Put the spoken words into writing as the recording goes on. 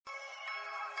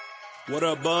What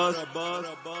up, Buzz?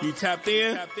 You tapped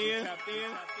in?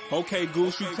 Okay,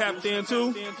 Goose, you tapped in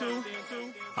too?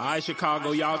 All right,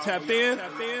 Chicago, y'all tapped in? All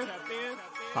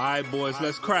right, boys,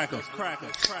 let's crack 'em.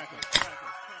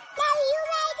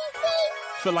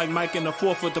 Feel like Mike in the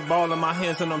fourth with the ball in my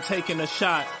hands and I'm taking a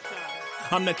shot.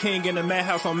 I'm the king in the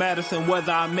madhouse on Madison,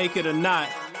 whether I make it or not.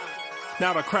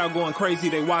 Now the crowd going crazy,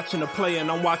 they watching the play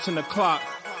and I'm watching the clock.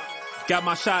 Got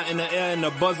my shot in the air and the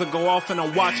buzzer go off and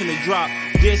I'm watching it drop.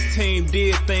 This team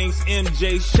did things,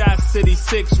 MJ shot City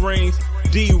 6 rings.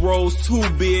 D-Rose too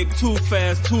big, too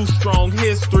fast, too strong,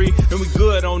 history. And we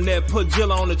good on that, put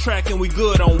Jilla on the track and we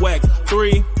good on wax.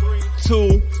 3,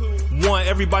 2, 1,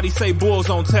 everybody say Bulls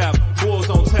on tap, Bulls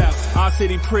on tap. Our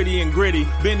city pretty and gritty,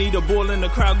 Benny the bull in the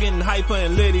crowd getting hyper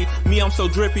and litty. Me, I'm so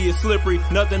drippy, it's slippery,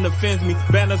 nothing offends me.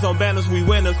 Banners on banners, we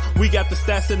winners. We got the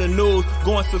stats in the news,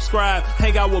 go and subscribe.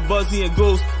 Hang out with Buzzy and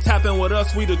Goose, tapping with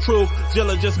us, we the truth.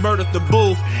 Jilla just murdered the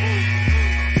booth.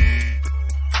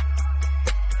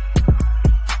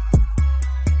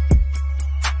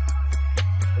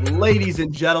 Ladies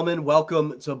and gentlemen,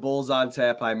 welcome to Bulls on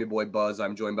Tap. I'm your boy Buzz.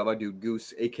 I'm joined by my dude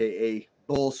Goose, a.k.a.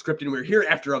 Bull Scripted. We're here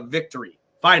after a victory.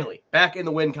 Finally, back in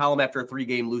the win column after a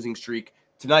 3-game losing streak.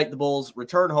 Tonight, the Bulls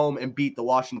return home and beat the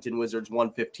Washington Wizards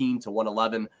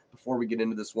 115-111. Before we get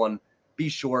into this one, be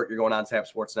sure you're going on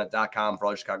tapsportsnet.com for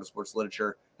all your Chicago sports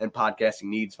literature and podcasting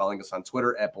needs. Following us on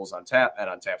Twitter at Bulls on Tap and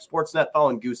on Tap Sportsnet.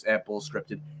 Following Goose at Bull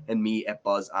Scripted and me at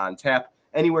Buzz on Tap.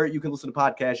 Anywhere you can listen to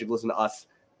podcasts, you can listen to us.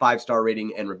 5-star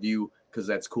rating and review because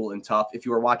that's cool and tough. If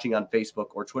you are watching on Facebook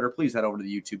or Twitter, please head over to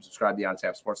the YouTube, subscribe to the On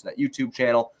Tap Sportsnet YouTube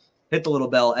channel, hit the little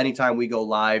bell. Anytime we go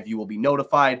live, you will be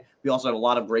notified. We also have a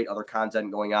lot of great other content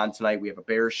going on tonight. We have a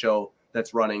Bears show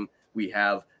that's running. We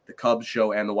have the Cubs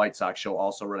show and the White Sox show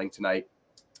also running tonight.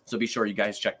 So be sure you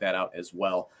guys check that out as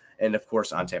well. And of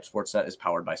course, On Tap Sportsnet is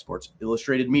powered by Sports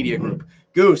Illustrated Media Group.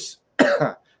 Goose,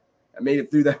 I made it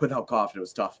through that without coughing. It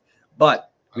was tough,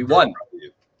 but we won.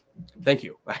 Thank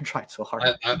you. I tried so hard.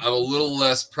 I'm a little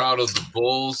less proud of the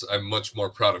Bulls. I'm much more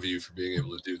proud of you for being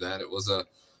able to do that. It was a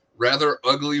rather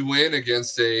ugly win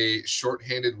against a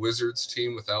shorthanded Wizards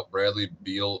team without Bradley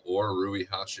Beal or Rui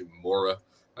Hachimura,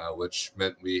 which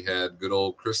meant we had good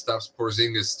old Kristaps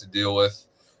Porzingis to deal with.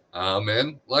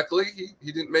 And luckily,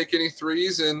 he didn't make any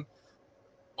threes, and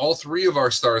all three of our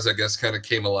stars, I guess, kind of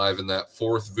came alive in that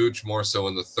fourth. Vooch more so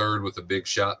in the third with a big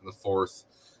shot in the fourth.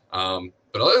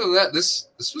 But other than that, this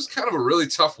was kind of a really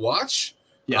tough watch.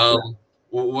 Yeah.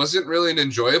 Wasn't really an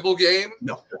enjoyable game.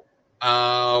 No.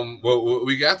 Well,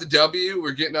 we got the W.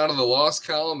 We're getting out of the loss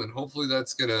column, and hopefully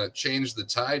that's going to change the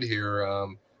tide here.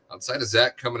 Outside of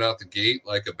Zach coming out the gate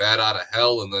like a bat out of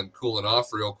hell and then cooling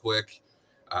off real quick,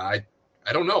 I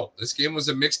don't know. This game was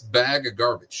a mixed bag of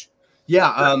garbage.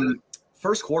 Yeah.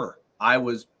 First quarter, I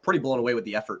was pretty blown away with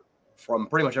the effort from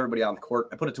pretty much everybody on the court.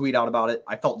 I put a tweet out about it.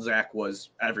 I felt Zach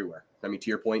was everywhere. I mean,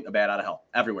 to your point, a bat out of hell.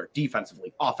 Everywhere.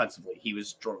 Defensively, offensively. He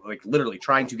was like literally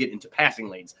trying to get into passing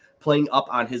lanes, playing up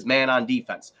on his man on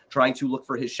defense, trying to look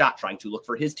for his shot, trying to look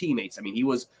for his teammates. I mean, he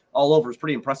was all over. It was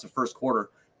pretty impressive first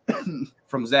quarter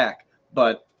from Zach.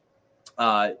 But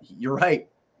you're right.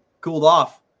 Cooled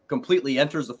off completely,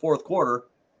 enters the fourth quarter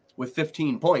with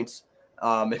 15 points.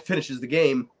 It finishes the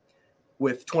game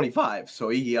with 25. So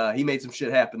he made some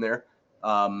shit happen there.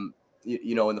 In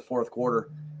the fourth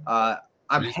quarter.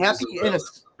 I'm happy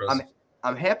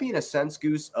in a sense,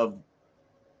 Goose, of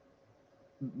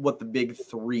what the big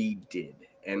three did.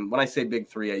 And when I say big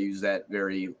three, I use that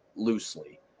very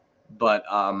loosely. But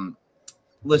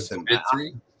listen, mid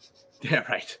three? Yeah,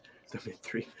 right. The mid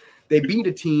three. They beat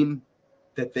a team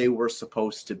that they were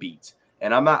supposed to beat.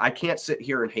 And I can't sit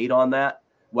here and hate on that,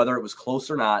 whether it was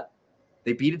close or not.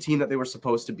 They beat a team that they were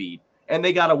supposed to beat. And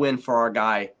they got a win for our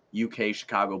guy, UK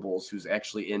Chicago Bulls, who's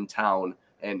actually in town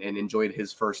and enjoyed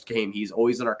his first game. He's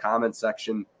always in our comments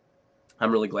section.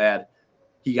 I'm really glad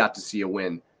he got to see a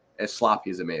win, as sloppy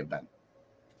as it may have been.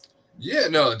 Yeah,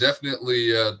 no,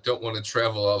 definitely don't want to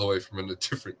travel all the way from a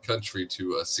different country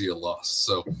to see a loss.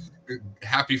 So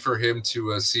happy for him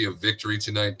to see a victory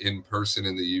tonight in person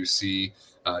in the UC.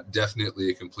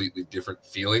 Definitely a completely different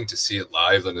feeling to see it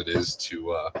live than it is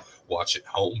to watch it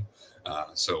home.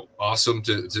 So awesome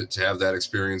to have that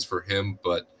experience for him.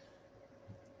 But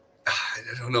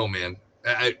I don't know, man.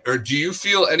 Or do you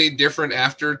feel any different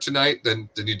after tonight than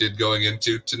you did going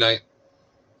into tonight?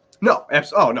 No,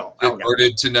 absolutely. Oh, no. Or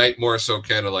did tonight more so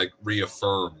kind of like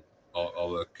reaffirm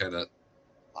all the kind of...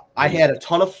 I had a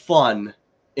ton of fun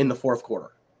in the fourth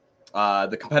quarter.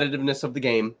 The competitiveness of the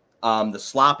game, the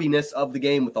sloppiness of the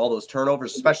game with all those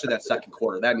turnovers, especially that second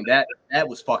quarter. That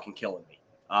was fucking killing me.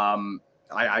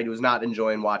 I was not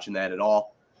enjoying watching that at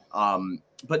all.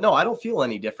 But no, I don't feel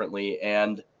any differently.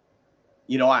 And,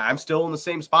 you know, I'm still in the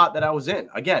same spot that I was in.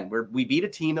 Again, we beat a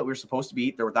team that we were supposed to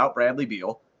beat. They're without Bradley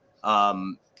Beal.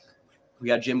 We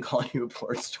got Jim calling you a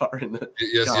porn star in the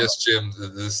yes, Jim.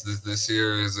 This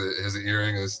here is has an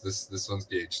earring. This one's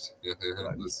gauged. Yeah,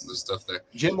 there's stuff there.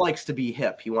 Jim likes to be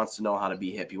hip. He wants to know how to be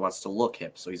hip. He wants to look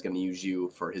hip, so he's going to use you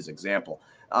for his example.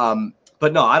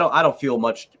 But no, I don't feel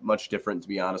much different, to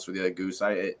be honest with you, Goose.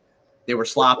 They were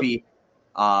sloppy.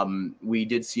 We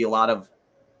did see a lot of,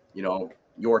 you know,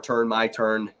 your turn, my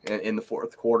turn in the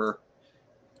fourth quarter.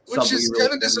 Which is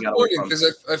kind of disappointing because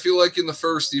I feel like in the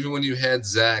first, even when you had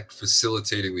Zach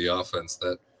facilitating the offense,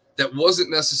 that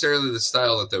wasn't necessarily the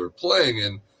style that they were playing.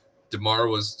 And DeMar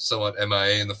was somewhat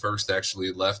MIA in the first,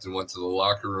 actually left and went to the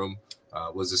locker room.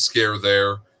 Was a scare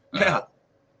there. Yeah.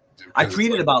 I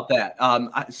tweeted about that.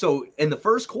 So in the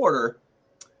first quarter,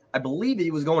 I believe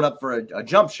he was going up for a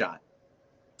jump shot.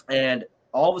 And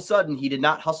all of a sudden, he did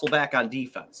not hustle back on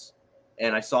defense.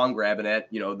 And I saw him grabbing it,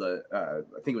 you know, I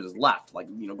think it was his left, like,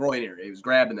 you know, groin area. He was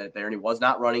grabbing it there, and he was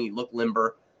not running. He looked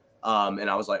limber. And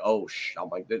I was like, I'm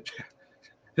like,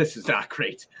 this is not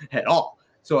great at all.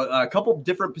 So a couple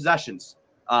different possessions.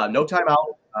 No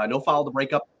timeout, no foul to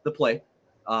break up the play.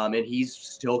 And he's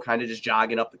still kind of just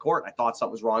jogging up the court. I thought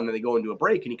something was wrong. Then they go into a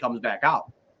break, and he comes back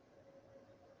out.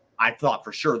 I thought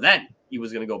for sure then he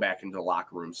was going to go back into the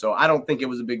locker room. So I don't think it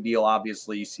was a big deal.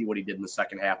 Obviously, you see what he did in the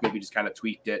second half. Maybe just kind of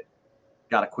tweaked it.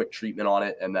 Got a quick treatment on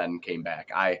it, and then came back.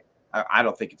 I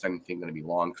don't think it's anything going to be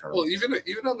long term. Well, even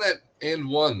on that and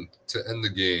one to end the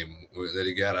game that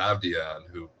he got Avdia on,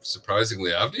 who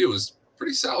surprisingly Avdia was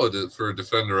pretty solid for a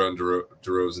defender on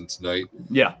DeRozan tonight.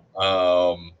 Yeah.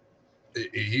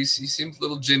 He seemed a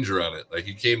little ginger on it. Like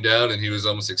he came down and he was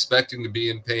almost expecting to be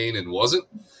in pain and wasn't.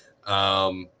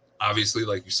 Obviously,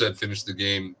 like you said, finished the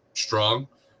game strong.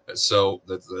 So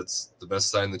that's the best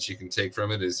sign that you can take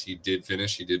from it is he did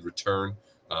finish, he did return,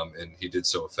 and he did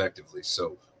so effectively.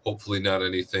 So hopefully not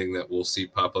anything that we'll see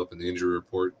pop up in the injury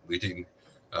report leading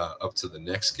up to the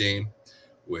next game,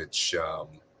 which,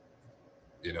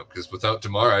 you know, because without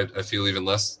DeMar, I feel even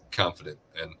less confident.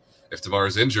 And if DeMar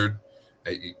is injured,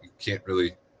 you can't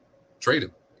really trade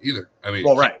him either. I mean,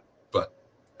 well, right. But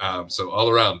so all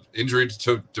around, injury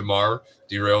to DeMar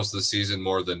derails the season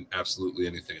more than absolutely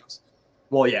anything else.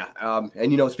 Well, yeah. And,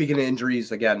 you know, speaking of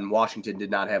injuries, again, Washington did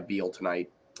not have Beal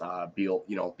tonight. Beal,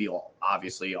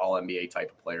 obviously all NBA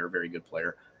type of player, very good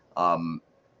player.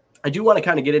 I do want to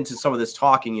kind of get into some of this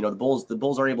talking. You know, the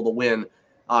Bulls are able to win.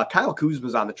 Kyle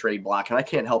Kuzma's on the trade block, and I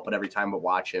can't help but every time I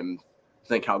watch him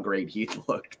think how great he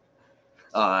looked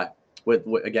with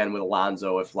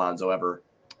Alonzo, if Lonzo ever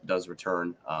does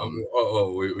return.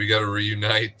 We got to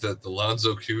reunite the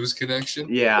Lonzo Kuz connection.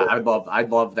 Yeah, I'd love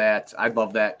that. I'd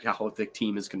love that how the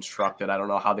team is constructed. I don't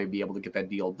know how they'd be able to get that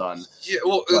deal done. Yeah,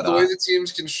 well, the way the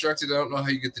team's constructed, I don't know how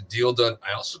you get the deal done.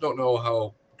 I also don't know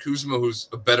how Kuzma, who's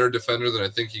a better defender than I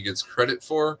think he gets credit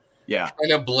for,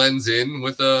 kind of blends in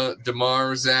with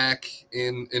DeMar, Zach,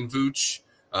 in Vooch.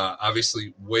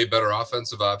 Obviously, way better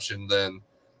offensive option than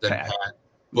Pat,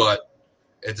 but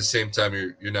at the same time,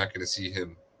 you're not going to see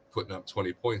him putting up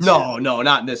 20 points. No,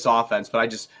 not in this offense. But I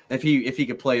just if he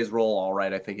could play his role all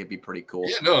right, I think it'd be pretty cool.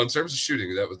 Yeah, no, in terms of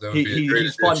shooting, that would be a great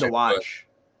he's fun to watch.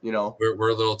 You know, we're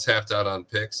a little tapped out on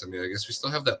picks. I mean, I guess we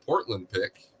still have that Portland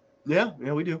pick. Yeah,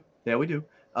 we do.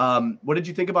 What did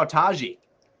you think about Taji?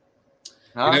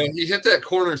 Huh? You know, he hit that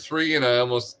corner three, and I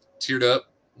almost teared up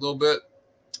a little bit.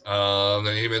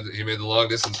 Then he made the long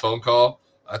distance phone call.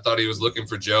 I thought he was looking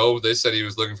for Joe. They said he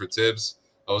was looking for Tibbs.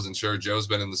 I wasn't sure. Joe's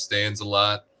been in the stands a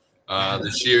lot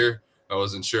this year. I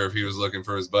wasn't sure if he was looking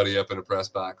for his buddy up in a press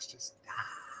box. Just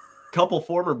couple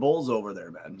former Bulls over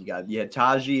there, man. You had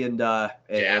Taji and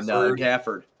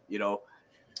Gafford. You know,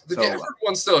 the Gafford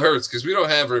one still hurts because we don't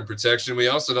have rim protection. We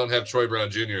also don't have Troy Brown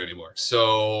Jr. anymore. So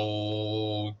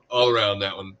all around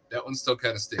that one still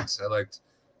kind of stinks. I like.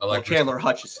 Well, Chandler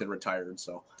Hutchison retired,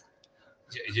 so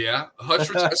yeah, Hutch.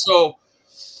 So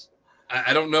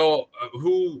I don't know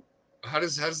who. How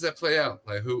does that play out?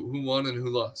 Like who won and who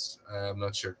lost? I'm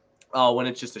not sure. Oh, when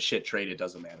it's just a shit trade, it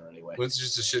doesn't matter anyway. When it's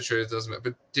just a shit trade, it doesn't matter.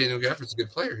 But Daniel Gafford's a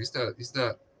good player. He's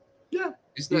not. Yeah,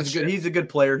 he's a good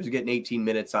player who's getting 18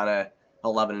 minutes on a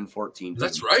 11 and 14.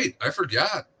 That's right. I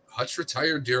forgot. Hutch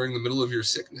retired during the middle of your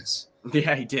sickness.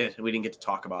 Yeah, he did. We didn't get to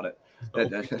talk about it.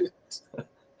 Oh,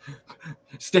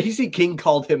 Stacey King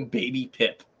called him Baby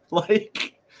Pip.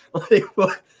 Like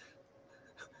what?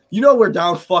 You know we're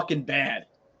down fucking bad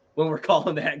when we're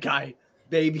calling that guy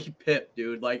Baby Pip,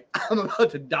 dude. Like, I'm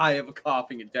about to die of a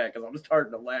coughing attack because I'm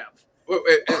starting to laugh.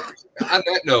 Wait, on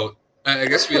that note, I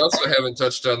guess we also haven't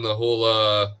touched on the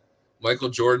whole Michael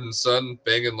Jordan's son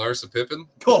banging Larsa Pippen.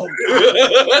 Oh,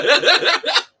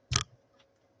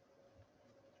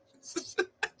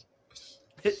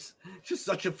 it's just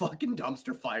such a fucking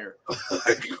dumpster fire.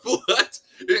 Like, what?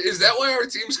 Is that why our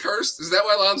team's cursed? Is that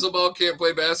why Lonzo Ball can't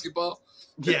play basketball?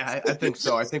 Yeah, I think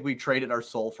so. I think we traded our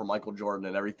soul for Michael Jordan,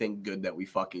 and everything good that we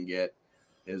fucking get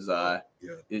is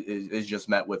just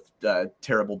met with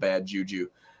terrible bad juju.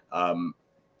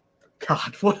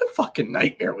 God, what a fucking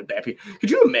nightmare would that be? Could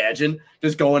you imagine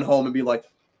just going home and be like,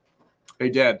 "Hey,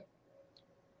 Dad,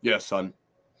 yeah, son,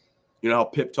 you know how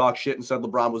Pip talked shit and said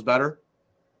LeBron was better?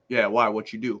 Yeah, why?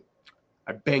 What'd you do?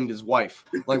 I banged his wife."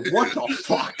 Like, what the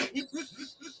fuck?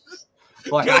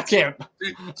 Like, I can't. Do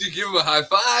you give him a high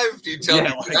five? Do you tell him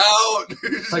to get out?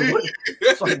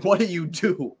 It's like, what do you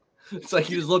do? It's like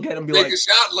you just look at him and be Take like, a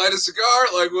shot, light a cigar.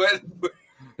 Like, what?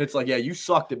 It's like, yeah, you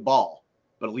sucked at ball,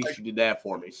 but at least you did that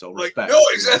for me. So respect. No,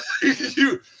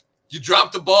 exactly. You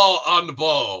dropped the ball on the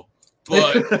ball,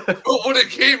 but when it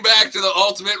came back to the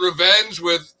ultimate revenge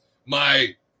with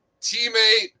my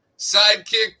teammate,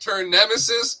 sidekick turned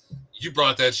nemesis, you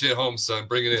brought that shit home, son.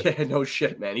 Bring it in. Yeah, no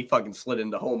shit, man. He fucking slid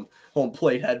into home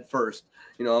plate head first.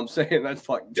 You know what I'm saying? That's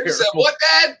fucking You terrible. said, what,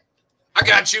 Dad? I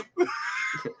got you.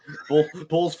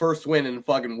 Bull's first win in a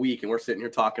fucking week, and we're sitting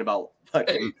here talking about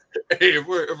fucking. Hey, if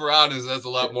we're honest, that's a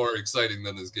lot more exciting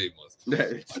than this game was.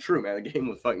 It's true, man. The game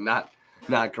was fucking not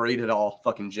great at all.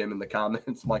 Fucking Jim in the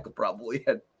comments. Michael probably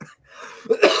had.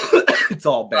 It's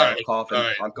all bad. All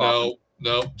right. I'm coughing.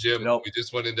 No, Jim. Nope. We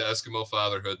just went into Eskimo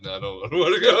fatherhood, and I don't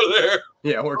want to go there.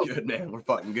 Yeah, we're good, man. We're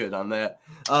fucking good on that.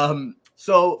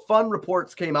 So fun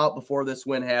reports came out before this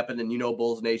win happened, and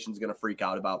Bulls Nation's gonna freak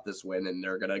out about this win, and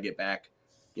they're gonna get back,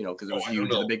 because it was huge.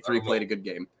 The Big Three played a good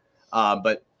game.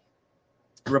 But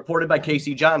reported by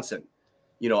Casey Johnson,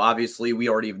 obviously we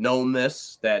already have known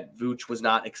this, that Vooch was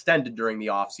not extended during the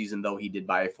offseason, though he did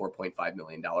buy a $4.5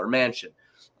 million mansion.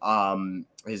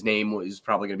 His name is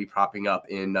probably going to be propping up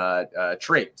in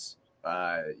trades,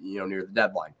 near the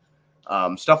deadline.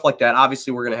 Stuff like that.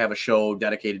 Obviously, we're going to have a show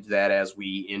dedicated to that as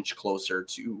we inch closer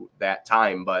to that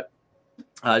time. But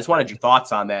I just wanted your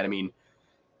thoughts on that. I mean,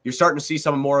 you're starting to see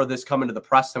some more of this come into the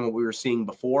press than what we were seeing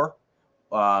before.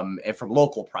 And from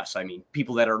local press, I mean,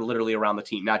 people that are literally around the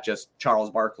team, not just Charles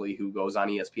Barkley, who goes on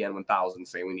ESPN 1000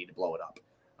 saying we need to blow it up.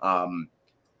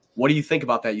 What do you think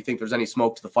about that? You think there's any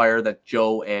smoke to the fire that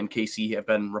Joe and Casey have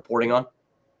been reporting on?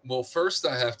 Well, first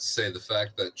I have to say the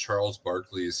fact that Charles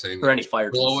Barkley is saying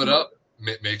blow it up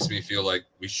makes me feel like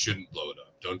we shouldn't blow it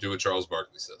up. Don't do what Charles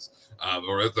Barkley says.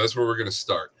 Or that's where we're going to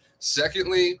start.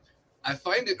 Secondly, I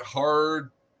find it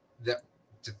hard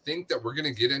to think that we're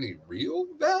going to get any real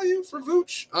value for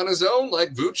Vooch on his own,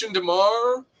 like Vooch and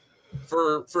DeMar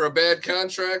for a bad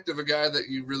contract of a guy that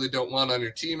you really don't want on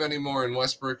your team anymore. And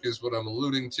Westbrook is what I'm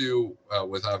alluding to,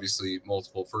 with obviously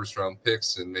multiple first-round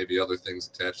picks and maybe other things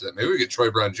attached to that. Maybe we get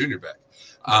Troy Brown Jr. back.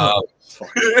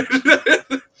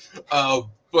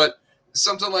 But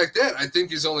something like that, I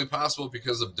think, is only possible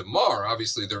because of DeMar.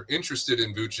 Obviously, they're interested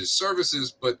in Vooch's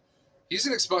services, but he's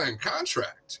an expiring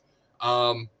contract.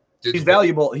 He's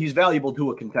valuable. He's valuable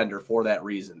to a contender for that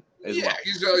reason as well.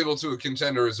 He's valuable to a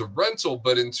contender as a rental,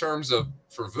 but in terms of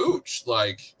for Vooch,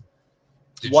 like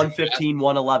 115,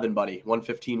 111, buddy.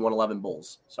 115, 111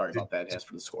 Bulls. Sorry about that. As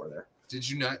for the score there. Did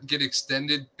you not get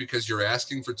extended because you're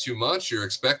asking for too much? You're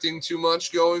expecting too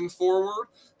much going forward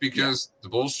because the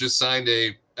Bulls just signed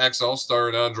a ex-All-Star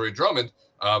and Andre Drummond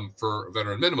for a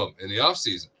veteran minimum in the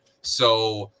offseason.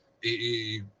 So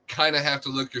you kind of have to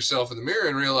look yourself in the mirror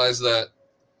and realize that,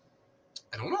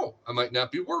 I don't know, I might not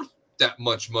be worth that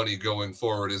much money going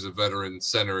forward as a veteran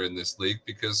center in this league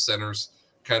because centers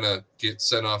kind of get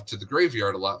sent off to the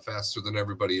graveyard a lot faster than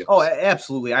everybody else. Oh,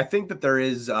 absolutely. I think that there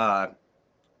is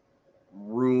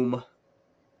room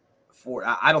for,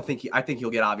 I think he'll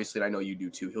get, obviously, and I know you do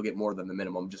too, he'll get more than the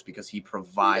minimum just because he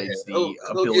provides the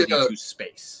ability to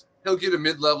space. He'll get a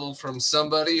mid-level from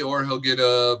somebody, or he'll get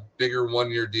a bigger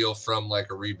one-year deal from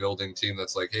like a rebuilding team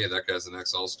that's like, hey, that guy's an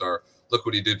ex-All-Star. Look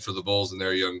what he did for the Bulls and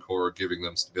their young core, giving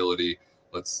them stability.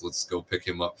 Let's go pick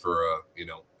him up for a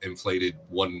inflated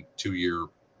 1-2 year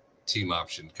team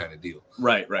option kind of deal.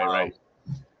 Right.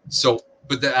 So,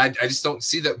 but I just don't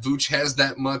see that Vooch has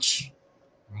that much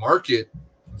market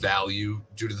value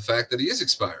due to the fact that he is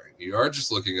expiring. You are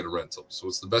just looking at a rental, so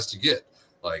it's the best you get.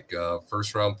 Like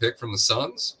first round pick from the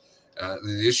Suns.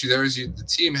 The issue there is the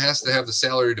team has to have the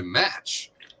salary to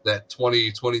match that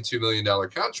 $22 million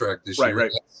contract this year.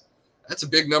 Right. That's a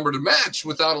big number to match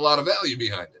without a lot of value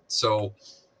behind it. So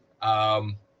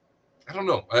I don't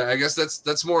know. I guess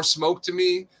that's more smoke to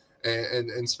me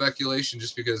and speculation,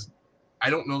 just because I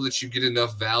don't know that you get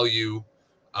enough value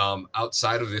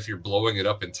outside of if you're blowing it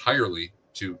up entirely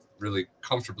to really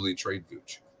comfortably trade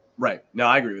Vooch. Right. No,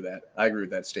 I agree with that. I agree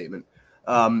with that statement.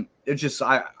 It just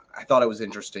I thought it was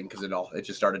interesting because it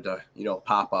just started to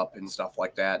pop up and stuff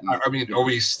like that. And, I mean, are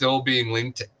we still being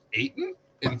linked to Ayton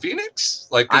in Phoenix?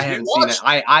 Like I haven't seen it.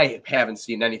 I haven't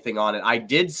seen anything on it. I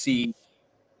did see.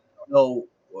 God,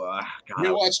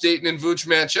 you watched Ayton and Vooch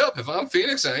match up. If I'm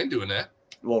Phoenix, I ain't doing that.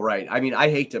 Well, right. I mean, I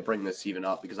hate to bring this even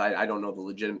up because I don't know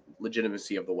the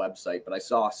legitimacy of the website, but I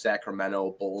saw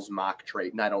Sacramento Bulls mock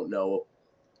trade, and I don't know.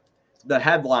 The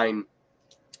headline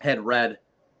had read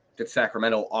that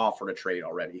Sacramento offered a trade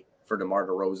already for DeMar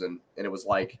DeRozan, and it was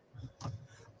like,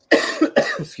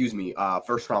 excuse me,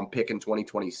 first round pick in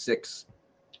 2026,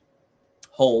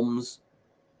 Holmes,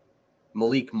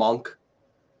 Malik Monk,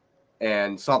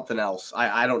 and something else.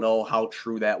 I don't know how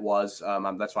true that was.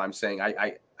 That's why I'm saying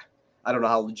I don't know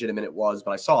how legitimate it was,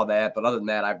 but I saw that. But other than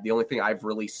that, the only thing I've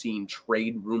really seen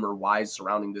trade rumor wise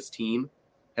surrounding this team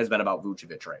has been about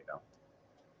Vucevic right now,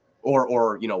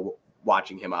 or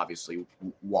watching him obviously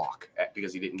walk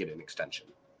because he didn't get an extension.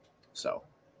 So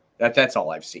that's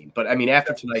all I've seen. But I mean,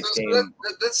 after tonight's game,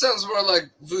 that sounds more like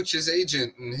Vooch's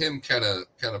agent and him kind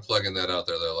of plugging that out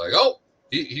there. They're like, oh,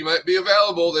 he might be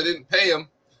available. They didn't pay him.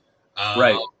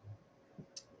 Right.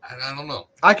 I don't know.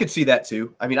 I could see that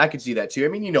too. I mean,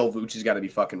 Vooch has got to be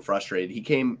fucking frustrated. He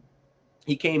came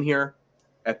here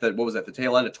at the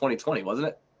tail end of 2020, wasn't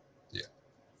it? Yeah.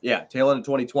 Yeah, tail end of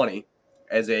 2020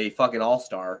 as a fucking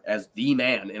all-star, as the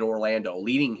man in Orlando,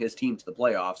 leading his team to the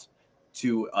playoffs,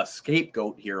 to a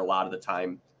scapegoat here a lot of the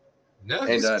time. No,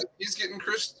 he's getting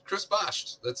Chris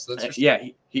Boshed. That's for sure. Yeah.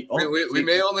 We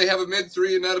may only have a mid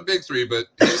three and not a big three, but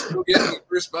he's still getting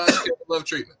Chris Bosh love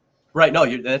treatment. Right. No,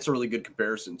 that's a really good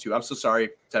comparison too. I'm so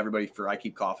sorry to everybody I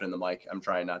keep coughing in the mic. I'm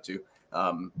trying not to.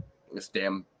 This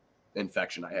damn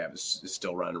infection I have is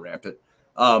still running rampant.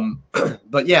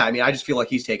 But yeah, I mean, I just feel like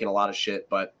he's taking a lot of shit.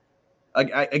 But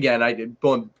again,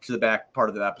 going to the back part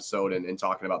of the episode and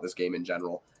talking about this game in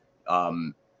general.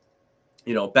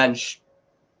 Bench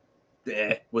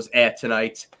was at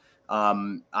tonight.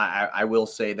 I will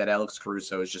say that Alex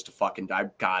Caruso is just a fucking dive.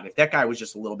 God, if that guy was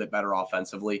just a little bit better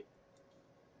offensively,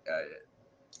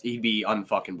 he'd be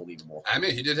unfucking believable. I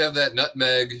mean, he did have that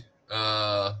nutmeg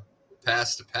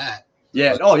pass to Pat.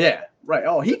 Yeah. Oh, yeah. Right.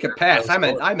 Oh, he could pass. I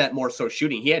meant more so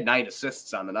shooting. He had 9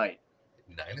 assists on the night.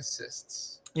 9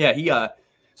 assists. Yeah.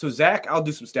 So Zach, I'll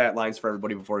do some stat lines for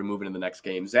everybody before we move into the next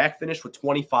game. Zach finished with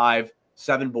 25,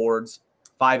 7 boards,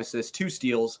 5 assists, 2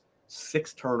 steals,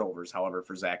 6 turnovers. However,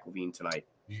 for Zach LaVine tonight,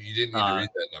 you didn't need to read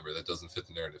that number. That doesn't fit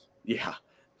the narrative. Yeah.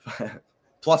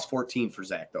 Plus 14 for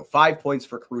Zach, though. 5 points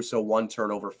for Caruso, 1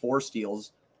 turnover, 4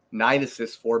 steals, 9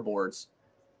 assists, 4 boards.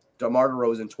 DeMar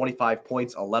DeRozan, 25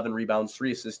 points, 11 rebounds,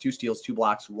 3 assists, 2 steals, 2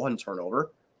 blocks, 1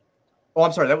 turnover. Oh,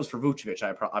 I'm sorry. That was for Vucevic.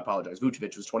 I apologize.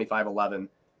 Vucevic was 25, 11,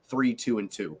 3, 2,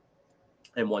 and 2,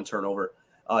 and 1 turnover.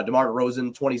 DeMar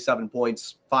DeRozan, 27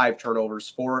 points, 5 turnovers,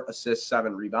 4 assists,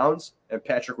 7 rebounds. And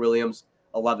Patrick Williams,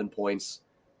 11 points,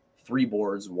 3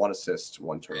 boards, 1 assist,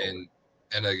 1 turnover.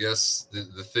 And I guess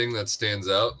the thing that stands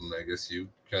out, and I guess you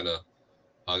kind of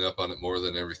hung up on it more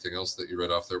than everything else that you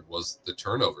read off there, was the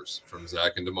turnovers from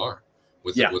Zach and DeMar.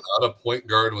 Without a point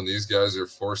guard, when these guys are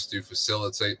forced to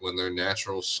facilitate when they're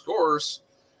natural scorers,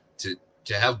 to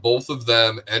have both of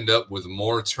them end up with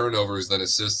more turnovers than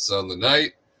assists on the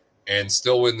night and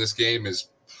still win this game is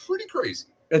pretty crazy.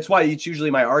 That's why it's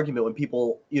usually my argument when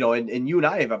people, and you and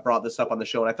I have brought this up on the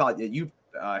show, and I thought that you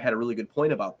had a really good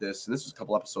point about this, and this was a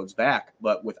couple episodes back,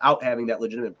 but without having that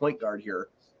legitimate point guard here,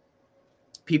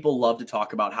 people love to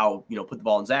talk about how, put the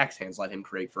ball in Zach's hands, let him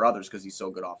create for others because he's so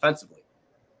good offensively.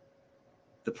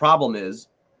 The problem is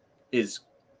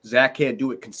Zach can't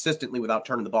do it consistently without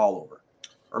turning the ball over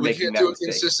or making that mistake. He can't do it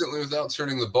consistently without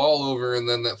turning the ball over, and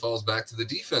then that falls back to the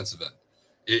defensive end.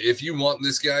 If you want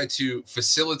this guy to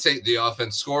facilitate the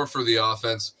offense, score for the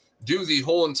offense, do the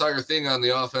whole entire thing on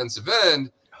the offensive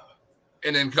end,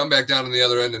 and then come back down on the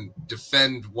other end and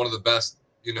defend one of the best,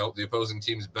 the opposing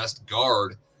team's best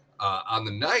guard on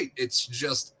the night, it's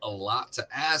just a lot to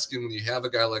ask. And when you have a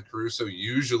guy like Caruso,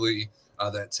 usually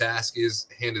that task is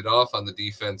handed off on the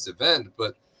defensive end.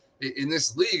 But in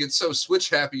this league, it's so switch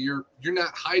happy. You're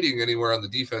not hiding anywhere on the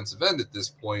defensive end at this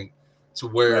point to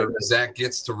where Zach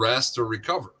gets to rest or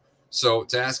recover. So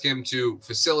to ask him to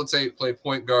facilitate, play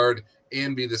point guard,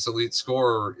 and be this elite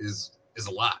scorer is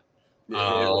a lot.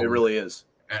 It really is.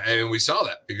 And we saw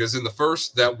that because in the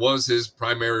first, that was his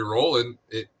primary role, and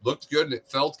it looked good and it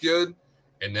felt good,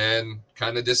 and then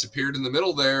kind of disappeared in the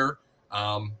middle there.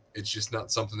 It's just not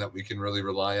something that we can really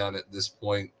rely on at this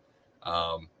point.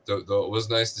 Though it was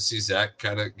nice to see Zach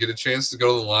kind of get a chance to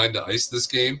go to the line to ice this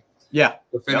game. Yeah.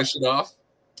 To finish it off.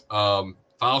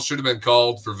 Foul should have been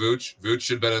called for Vooch. Vooch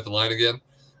should have been at the line again,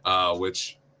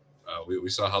 which we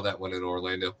saw how that went in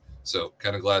Orlando. So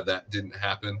kind of glad that didn't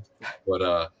happen.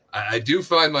 But I do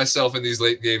find myself in these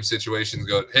late game situations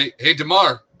going, hey,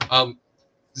 DeMar,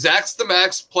 Zach's the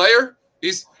max player.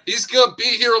 He's gonna be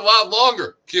here a lot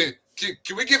longer. Can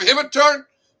we give him a turn?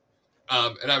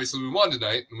 And obviously we won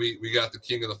tonight, and we got the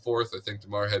king of the fourth. I think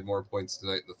DeMar had more points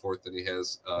tonight in the fourth than he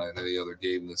has in any other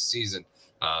game this season.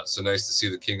 So nice to see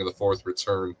the king of the fourth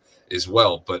return as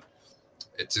well. But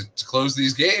to close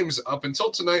these games up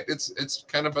until tonight, it's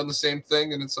kind of been the same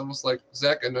thing, and it's almost like,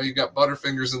 Zach, I know you got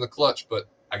butterfingers in the clutch, but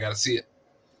I got to see it.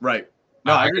 Right.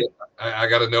 No, I agree. I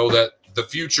got to know that the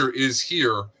future is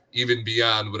here, even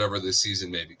beyond whatever this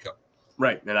season may become.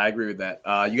 Right, and I agree with that.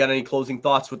 You got any closing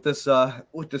thoughts with this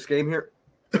game here?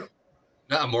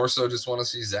 No, more so just want to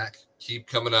see Zach keep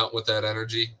coming out with that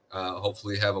energy.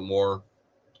 Hopefully have a more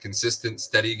consistent,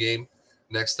 steady game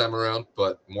next time around,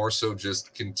 but more so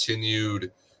just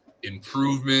continued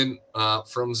improvement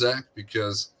from Zach,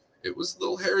 because it was a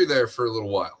little hairy there for a little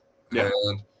while. Yeah.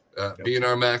 And being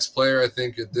our max player, I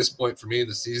think at this point for me,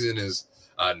 the season is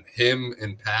on him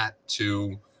and Pat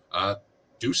to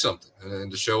do something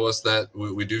and to show us that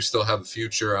we do still have a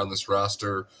future on this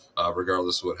roster,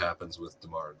 regardless of what happens with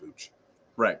DeMar and Vooch.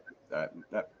 Right. Yeah,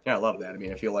 I love that. I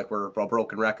mean, I feel like we're a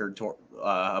broken record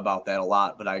about that a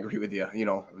lot, but I agree with you. You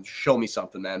know, show me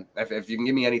something, man. If you can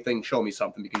give me anything, show me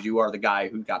something, because you are the guy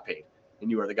who got paid,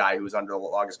 and you are the guy who's under the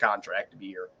longest contract to be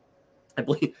here. I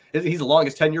believe he's the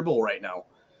longest 10-year Bull right now.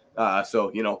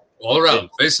 So, you know. All around.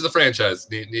 Face of the franchise.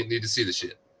 Need to see the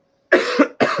shit.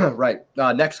 Right.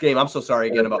 Next game. I'm so sorry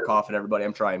again about coughing, everybody.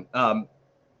 I'm trying.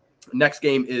 Next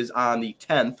game is on the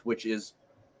 10th, which is.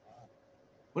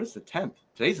 What is the 10th?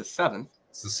 Today's the 7th.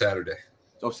 It's the Saturday.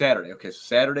 Oh, Saturday. Okay, so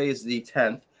Saturday is the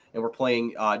 10th, and we're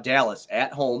playing Dallas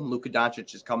at home. Luka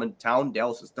Doncic is coming to town.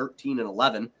 Dallas is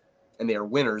 13-11, and they are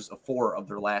winners of 4 of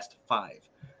their last 5.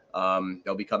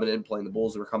 They'll be coming in playing the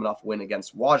Bulls, who are coming off a win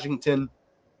against Washington.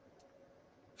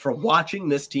 From watching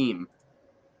this team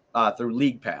through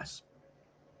League Pass,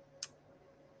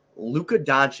 Luka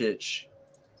Doncic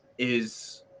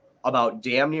is about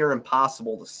damn near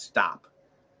impossible to stop.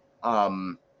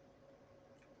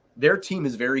 Their team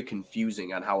is very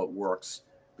confusing on how it works.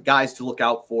 The guys to look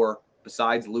out for,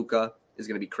 besides Luka, is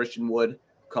going to be Christian Wood,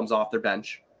 who comes off their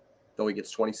bench, though he gets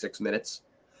 26 minutes.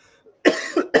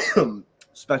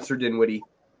 Spencer Dinwiddie,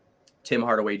 Tim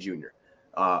Hardaway Jr.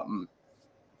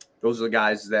 Those are the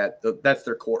guys that's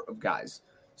their core of guys.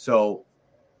 So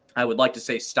I would like to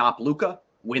say stop Luka,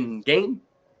 win game.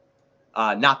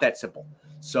 Not that simple.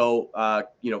 So,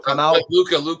 come out. Like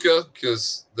Luka,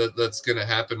 because that's going to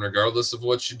happen regardless of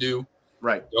what you do.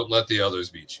 Right. Don't let the others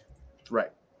beat you.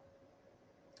 Right.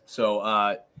 So,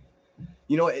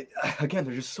 again,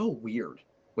 they're just so weird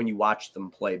when you watch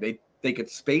them play. They could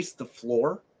space the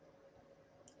floor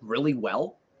really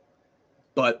well,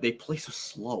 but they play so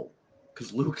slow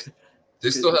because Luka.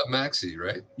 They still have Maxey,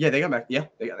 right? Yeah, they got Maxey. Yeah,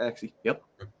 they got Maxey. Yep.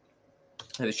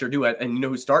 And they sure do. And you know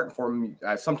who's starting for them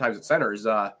sometimes at center is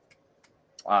JaVale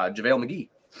McGee,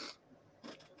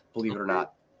 believe it or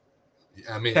not.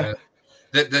 I mean,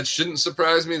 that shouldn't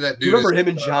surprise me. That dude. You remember him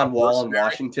and John Wall in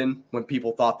Washington when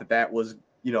people thought that was,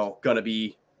 going to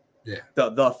be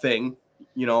the thing,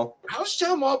 How's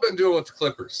John Wall been doing with the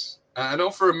Clippers? I know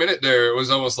for a minute there, it was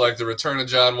almost like the return of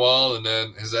John Wall, and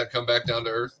then has that come back down to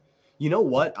earth? You know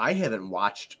what? I haven't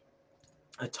watched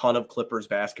a ton of Clippers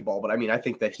basketball, but I mean, I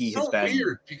think that he has been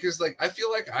weird because I feel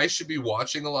like I should be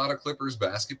watching a lot of Clippers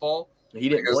basketball. He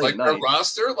didn't because play their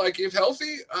roster, if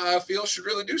healthy, I feel should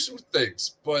really do some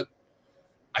things. But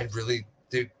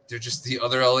they're just the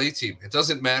other LA team. It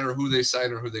doesn't matter who they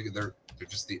sign or who they're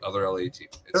just the other LA team.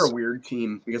 They're a weird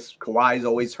team because Kawhi's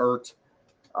always hurt.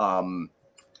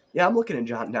 Yeah, I'm looking at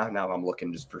John now. I'm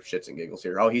looking just for shits and giggles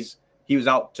here. Oh, he was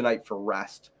out tonight for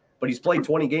rest, but he's played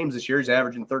 20 games this year. He's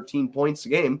averaging 13 points a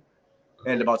game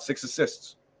and about 6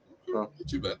 assists. Not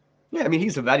too bad. Yeah, I mean,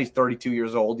 he's a vet. He's 32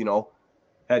 years old,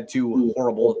 had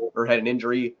had an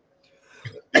injury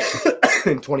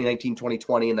in 2019,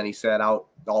 2020, and then he sat out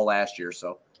all last year.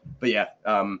 So, but yeah,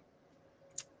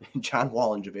 John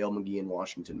Wall and JaVale McGee in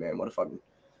Washington, man,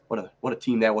 what a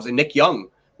team that was. And Nick Young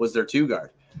was their 2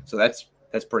 guard. So that's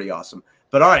pretty awesome.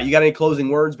 But all right, you got any closing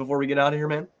words before we get out of here,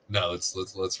 man? No,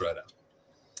 let's ride out.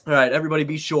 All right, everybody,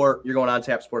 be sure you're going on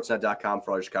tapsportsnet.com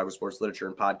for all your Chicago sports literature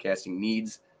and podcasting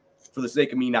needs. For the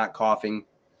sake of me not coughing,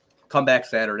 come back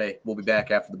Saturday. We'll be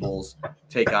back after the Bulls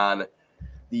take on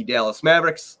the Dallas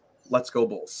Mavericks. Let's go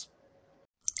Bulls.